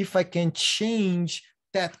if I can change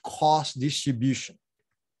that cost distribution.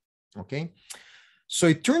 Okay, so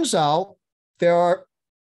it turns out there are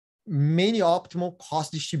many optimal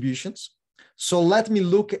cost distributions. So let me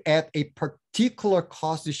look at a particular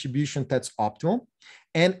cost distribution that's optimal.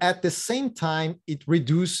 And at the same time, it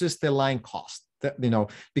reduces the line cost,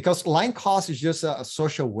 because line cost is just a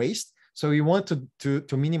social waste. So we want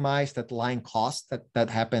to minimize that line cost that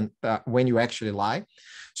happen when you actually lie.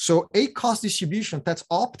 So a cost distribution that's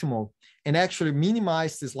optimal and actually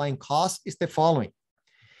minimize this line cost is the following: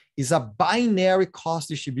 is a binary cost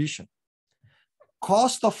distribution.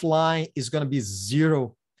 Cost of line is going to be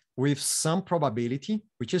 0 with some probability,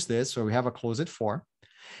 which is this. So we have a closed for.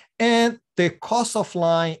 And the cost of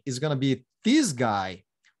line is going to be this guy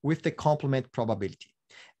with the complement probability.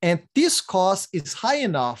 And this cost is high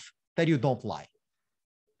enough that you don't lie.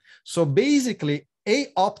 So basically, a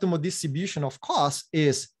optimal distribution of costs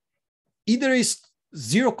is either is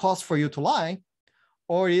 0 cost for you to lie,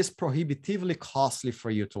 or is prohibitively costly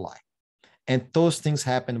for you to lie. And those things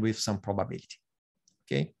happen with some probability.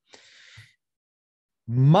 Okay.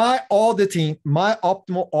 My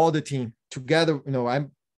optimal auditing together,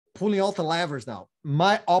 I'm pulling all the levers now.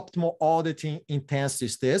 My optimal auditing intensity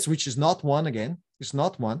is this, which is not 1 again. It's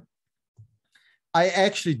not 1. I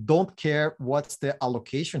actually don't care what's the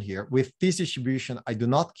allocation here. With this distribution, I do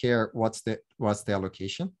not care what's the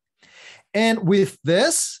allocation. And with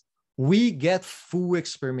this, we get full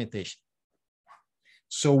experimentation.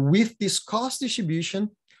 So with this cost distribution,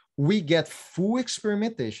 we get full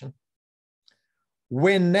experimentation.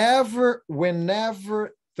 Whenever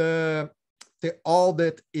the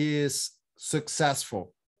audit is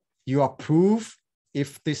successful, you approve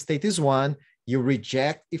if the state is 1, you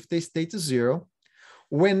reject if the state is 0.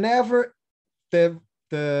 Whenever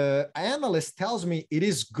the analyst tells me it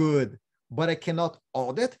is good, but I cannot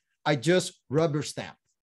audit, I just rubber stamp.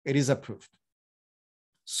 It is approved.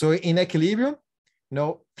 So in equilibrium,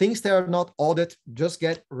 things that are not audited just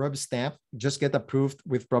get rubber stamp, just get approved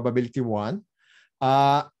with probability 1.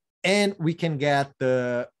 And we can get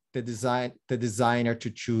the designer to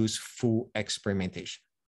choose full experimentation.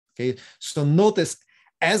 Okay, so notice,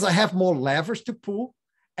 as I have more levers to pull,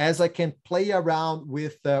 as I can play around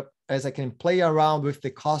with the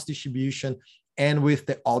cost distribution and with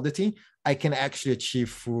the auditing, I can actually achieve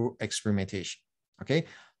full experimentation. Okay,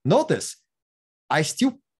 notice I'm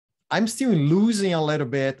still losing a little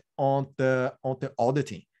bit on the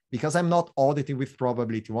auditing because I'm not auditing with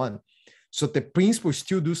probability 1. So the principal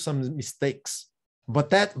still do some mistakes, but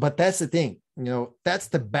that's the thing, that's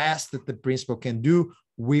the best that the principal can do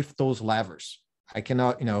with those levers. I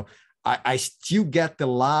cannot, I still get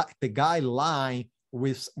the guy lying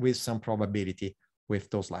with some probability with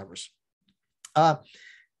those levers. How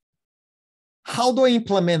do I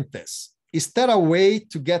implement this? Is there a way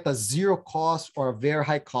to get a 0 cost or a very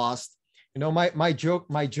high cost? My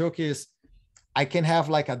joke is, I can have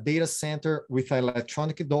like a data center with an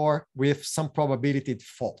electronic door with some probability it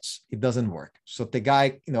faults. It doesn't work. So the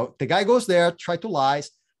guy goes there, try to lie,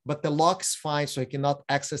 but the lock is fine, so he cannot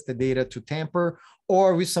access the data to tamper,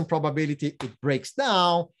 or with some probability it breaks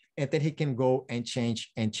down, and then he can go and change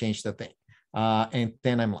the thing. And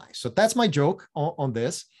then I'm lying. So that's my joke on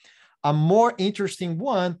this. A more interesting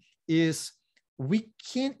one is we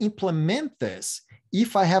can implement this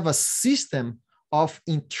if I have a system of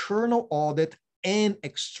internal audit and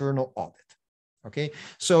external audit. Okay,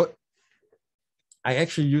 so I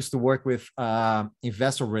actually used to work with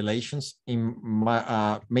investor relations in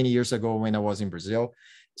many years ago when I was in Brazil,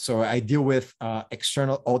 So I deal with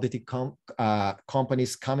external auditing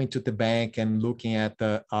companies coming to the bank and looking at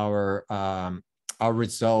our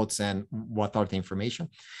results and what are the information.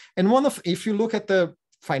 And if you look at the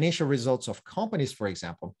financial results of companies, for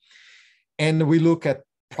example, and we look at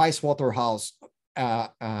Pricewaterhouse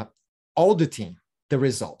auditing the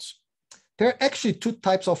results, there are actually two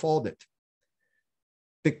types of audit.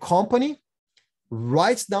 The company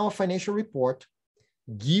writes down a financial report,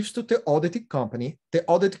 gives to the audited company. The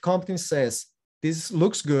audited company says, this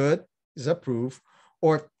looks good, is approved,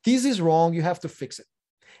 or this is wrong, you have to fix it.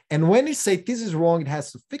 And when they say this is wrong, it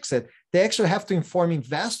has to fix it, they actually have to inform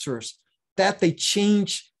investors that they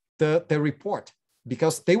change the report,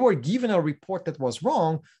 because they were given a report that was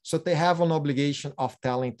wrong, so they have an obligation of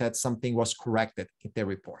telling that something was corrected in the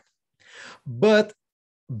report. But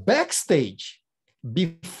backstage,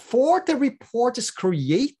 before the report is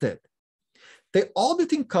created, the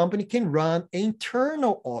auditing company can run an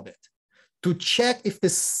internal audit to check if the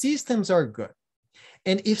systems are good.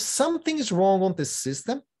 And if something is wrong on the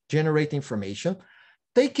system, generate information,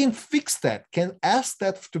 they can fix that, can ask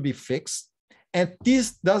that to be fixed. And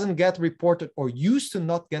this doesn't get reported, or used to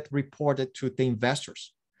not get reported to the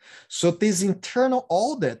investors. So this internal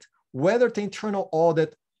audit, whether the internal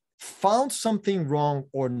audit found something wrong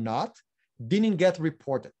or not, didn't get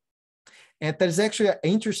reported. And there's actually an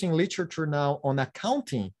interesting literature now on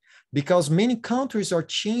accounting, because many countries are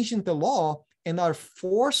changing the law and are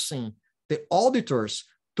forcing the auditors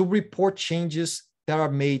to report changes that are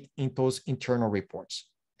made in those internal reports.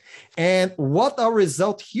 And what our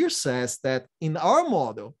result here says that in our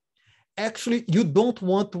model, actually, you don't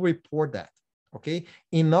want to report that, okay?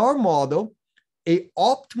 In our model, an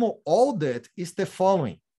optimal audit is the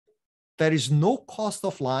following. There is no cost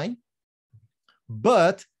of line,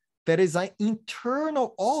 but there is an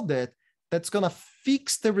internal audit that's going to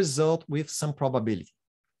fix the result with some probability.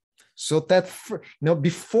 So that,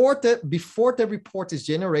 before the report is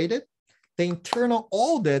generated, the internal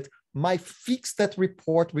audit might fix that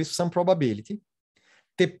report with some probability.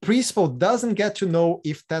 The principal doesn't get to know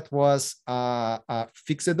if that was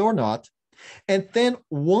fixed or not. And then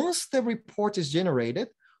once the report is generated,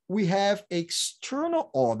 we have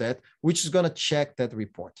external audit, which is going to check that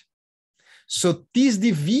report. So this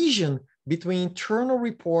division between internal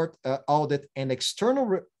report audit and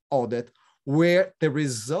external audit, where the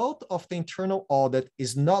result of the internal audit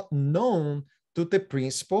is not known to the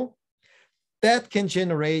principal, that can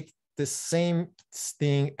generate the same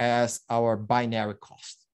thing as our binary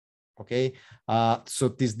cost, okay? So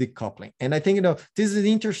this decoupling. And I think, this is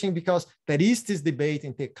interesting because there is this debate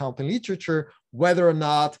in the accounting literature, whether or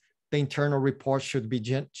not the internal report should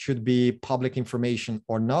be public information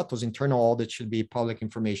or not. Those internal audits should be public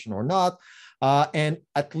information or not. And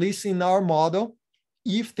at least in our model,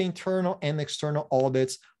 if the internal and external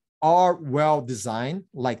audits are well designed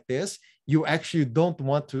like this, you actually don't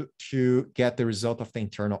want to get the result of the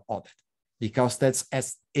internal audit, because that's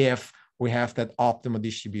as if we have that optimal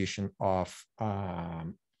distribution of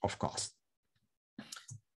cost.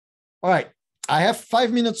 All right, I have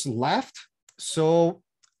 5 minutes left. So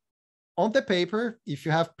on the paper, if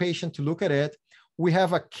you have patience to look at it, we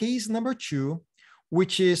have a case number 2,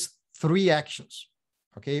 which is 3 actions,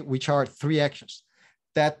 okay, which are 3 actions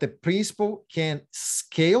that the principal can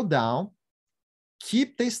scale down,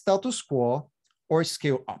 keep the status quo, or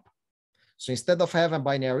scale up. So instead of having a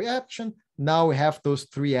binary action, now we have those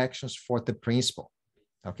 3 actions for the principal,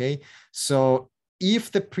 okay? So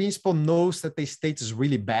if the principal knows that the state is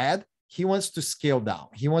really bad, he wants to scale down.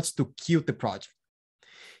 He wants to kill the project.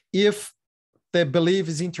 If the belief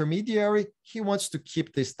is intermediary, he wants to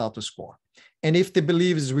keep the status quo. And if the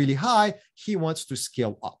belief is really high, he wants to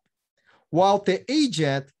scale up. While the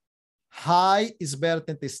agent, high is better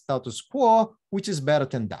than the status quo, which is better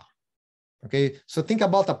than down. Okay, so think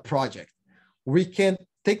about a project. We can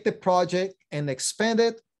take the project and expand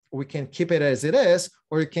it. We can keep it as it is,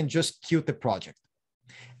 or you can just kill the project.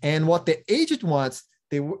 And what the agent wants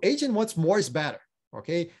more is better.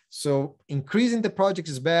 Okay, so increasing the project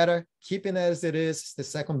is better, keeping it as it is the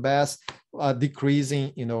second best,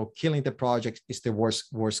 decreasing, killing the project is the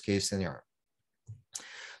worst case scenario.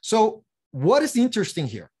 So what is interesting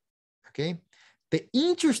here? Okay, the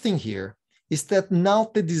interesting here is that now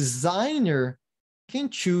the designer can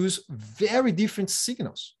choose very different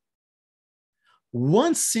signals.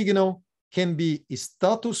 One signal can be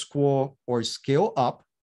status quo or scale up,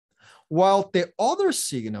 while the other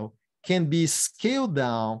signal can be scale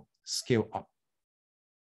down, scale up.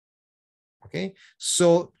 Okay,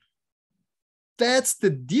 so that's the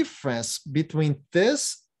difference between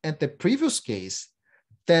this and the previous case,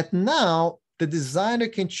 that now the designer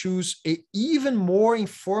can choose an even more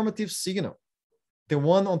informative signal. The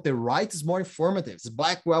one on the right is more informative. It's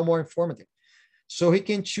Blackwell more informative. So he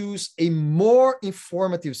can choose a more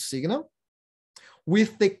informative signal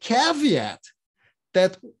with the caveat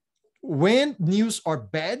that when news are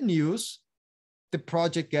bad news, the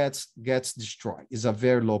project gets destroyed. It's a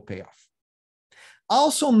very low payoff.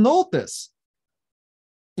 Also notice,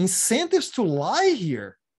 incentives to lie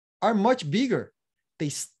here are much bigger. The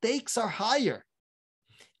stakes are higher.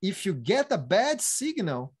 If you get a bad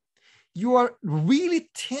signal, you are really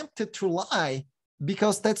tempted to lie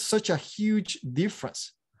because that's such a huge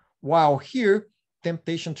difference. While here,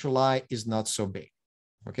 temptation to lie is not so big,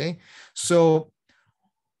 okay? So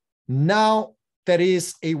now there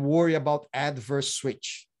is a worry about adverse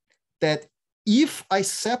switch, that if I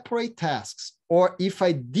separate tasks or if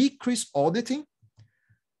I decrease auditing,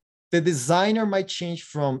 the designer might change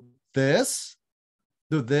from this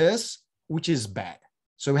to this, which is bad.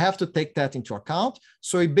 So we have to take that into account.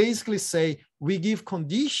 So we basically say we give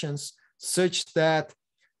conditions such that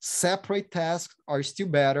separate tasks are still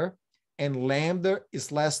better and lambda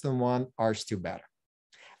is less than 1 are still better.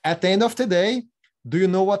 At the end of the day, do you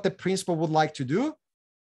know what the principal would like to do?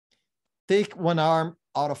 Take one arm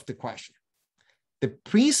out of the question. The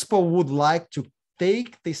principal would like to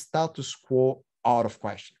take the status quo out of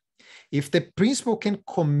question. If the principal can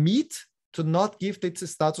commit to not give the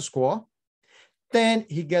status quo, then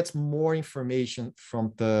he gets more information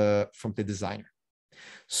from the designer.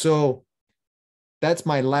 So that's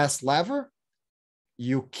my last lever.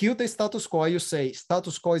 You kill the status quo, you say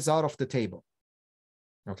status quo is out of the table.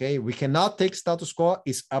 Okay, we cannot take status quo,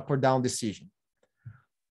 is up or down decision.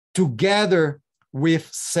 Together with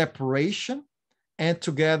separation and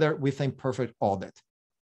together with imperfect audit.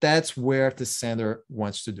 That's where the sender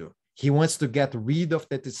wants to do. He wants to get rid of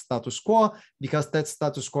that status quo because that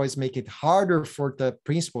status quo is making it harder for the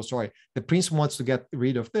principal. Sorry, the principal wants to get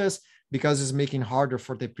rid of this because it's making it harder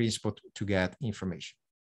for the principal to get information.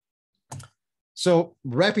 So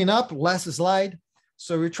wrapping up, last slide.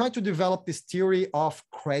 So we're trying to develop this theory of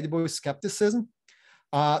credible skepticism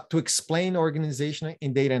to explain organization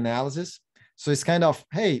and data analysis. So it's kind of,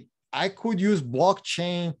 hey, I could use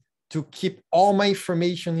blockchain to keep all my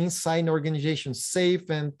information inside an organization safe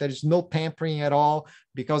and there's no tampering at all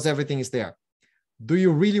because everything is there. Do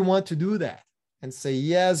you really want to do that? And say,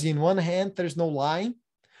 yes, in one hand, there's no lying,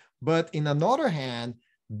 but in another hand,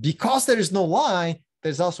 because there is no lying,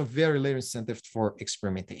 there's also very little incentive for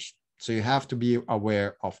experimentation. So you have to be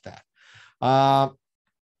aware of that.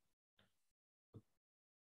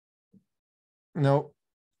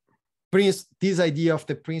 This idea of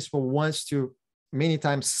the principal wants to many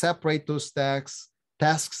times separate those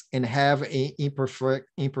tasks and have a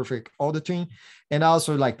imperfect auditing. And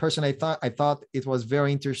also, like personally, I thought it was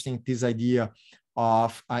very interesting, this idea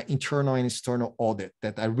of internal and external audit,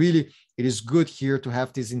 that it is good here to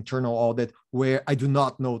have this internal audit where I do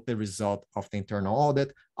not know the result of the internal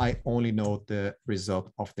audit. I only know the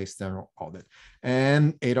result of the external audit.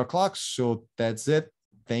 And 8 o'clock, so that's it.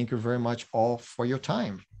 Thank you very much all for your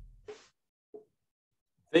time.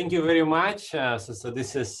 Thank you very much. So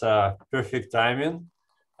this is perfect timing.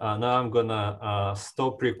 Now I'm gonna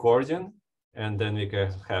stop recording and then we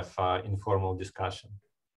can have informal discussion.